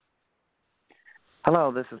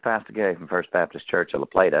Hello, this is Pastor Gary from First Baptist Church of La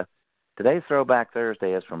Plata. Today's Throwback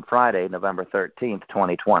Thursday is from Friday, November 13th,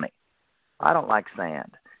 2020. I don't like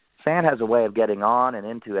sand. Sand has a way of getting on and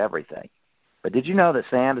into everything. But did you know that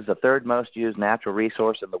sand is the third most used natural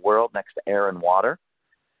resource in the world next to air and water?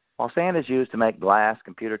 While sand is used to make glass,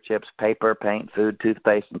 computer chips, paper, paint, food,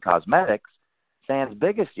 toothpaste, and cosmetics, sand's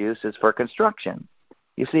biggest use is for construction.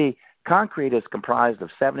 You see, concrete is comprised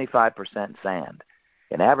of 75% sand.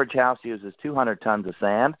 An average house uses 200 tons of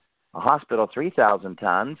sand, a hospital 3,000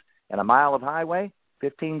 tons, and a mile of highway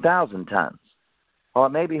 15,000 tons. While it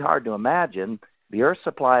may be hard to imagine, the Earth's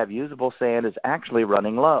supply of usable sand is actually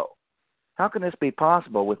running low. How can this be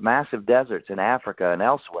possible with massive deserts in Africa and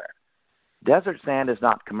elsewhere? Desert sand is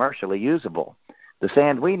not commercially usable. The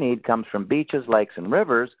sand we need comes from beaches, lakes, and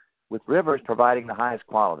rivers, with rivers providing the highest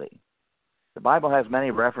quality. The Bible has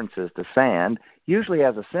many references to sand, usually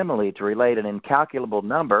as a simile to relate an incalculable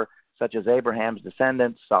number, such as Abraham's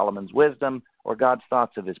descendants, Solomon's wisdom, or God's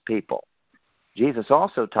thoughts of his people. Jesus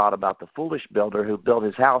also taught about the foolish builder who built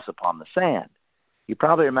his house upon the sand. You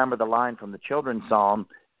probably remember the line from the children's psalm,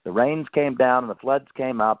 "The rains came down and the floods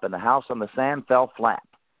came up, and the house on the sand fell flat."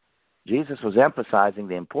 Jesus was emphasizing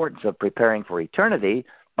the importance of preparing for eternity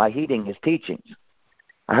by heeding his teachings.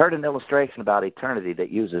 I heard an illustration about eternity that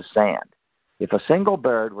uses sand. If a single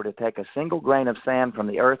bird were to take a single grain of sand from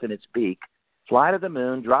the earth in its beak, fly to the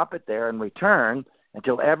moon, drop it there, and return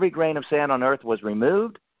until every grain of sand on earth was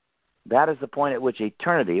removed, that is the point at which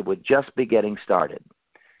eternity would just be getting started.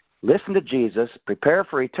 Listen to Jesus, prepare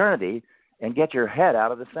for eternity, and get your head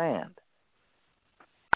out of the sand.